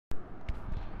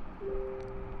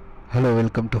Hello,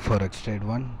 welcome to Forex Trade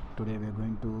 1. Today we are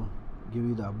going to give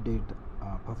you the update,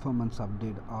 performance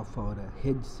update of our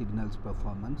hedge signals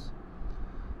performance.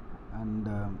 And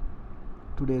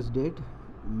today's date,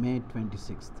 May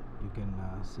 26th. You can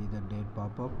see the date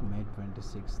pop up, May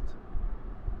 26th.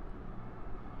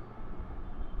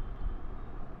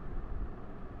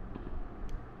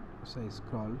 So I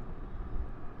scroll,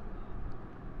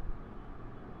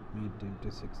 May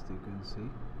 26th, you can see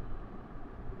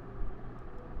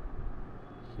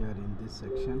here in this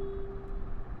section,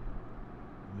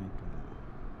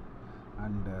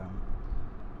 and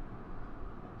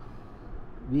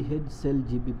we hedge sell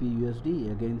GBPUSD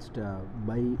against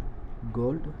buy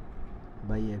gold,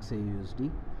 buy XAUUSD,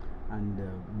 and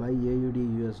buy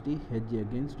AUDUSD, hedge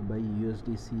against buy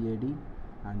USDCAD,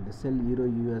 and sell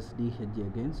EURUSD, hedge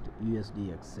against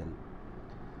USDX.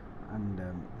 And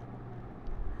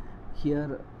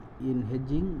here in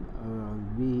hedging,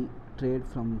 we trade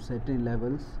from certain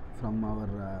levels. From our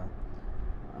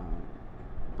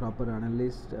proper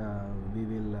analyst, we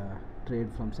will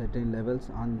trade from certain levels.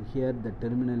 On here the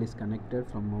terminal is connected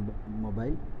from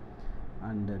mobile,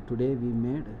 and today we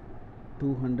made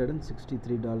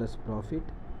 $263 profit.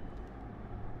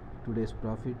 Today's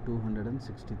profit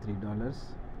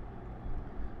 $263,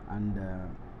 and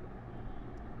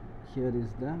here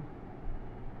is the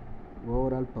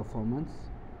overall performance.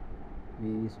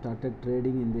 We started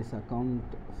trading in this account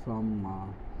from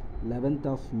 11th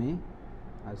of May.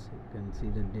 As you can see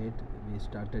the date, we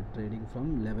started trading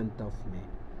from 11th of May,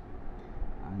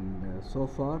 and so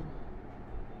far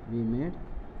we made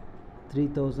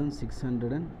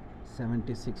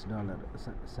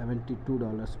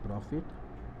 $3,672 profit.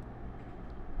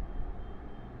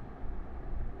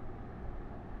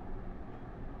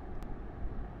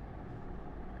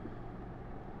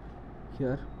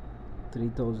 Here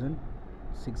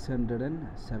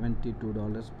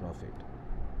 $3,672 profit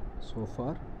so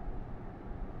far.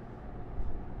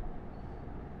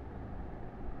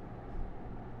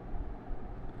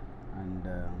 And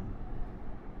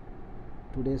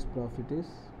today's profit is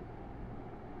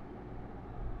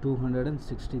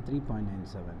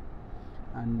 263.97.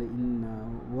 and in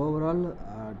overall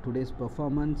today's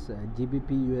performance,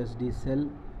 GBPUSD sell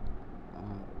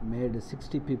made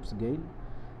 60 pips gain,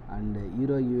 and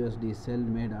EURUSD sell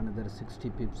made another 60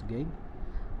 pips gain,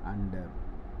 and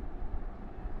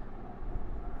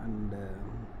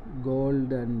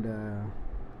gold and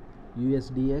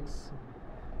USDX.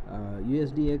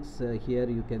 Here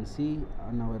you can see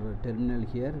on our terminal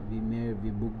here we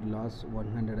booked loss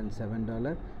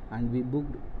 $107, and we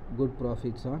booked good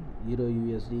profits on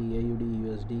EURUSD,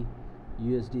 AUDUSD,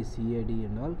 USDCAD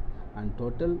and all, and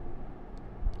total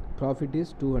profit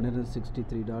is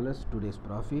 $263 today's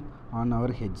profit on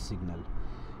our hedge signal.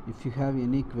 If you have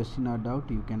any question or doubt,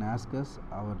 you can ask us.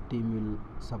 Our team will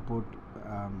support.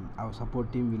 Our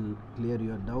support team will clear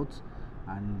your doubts.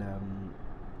 And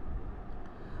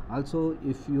also,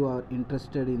 if you are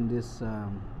interested in this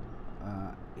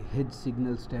hedge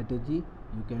signal strategy,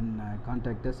 you can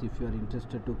contact us. If you are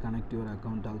interested to connect your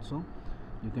account also,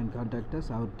 you can contact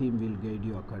us. Our team will guide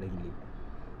you accordingly.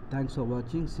 Thanks for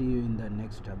watching. See you in the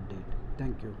next update.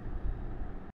 Thank you.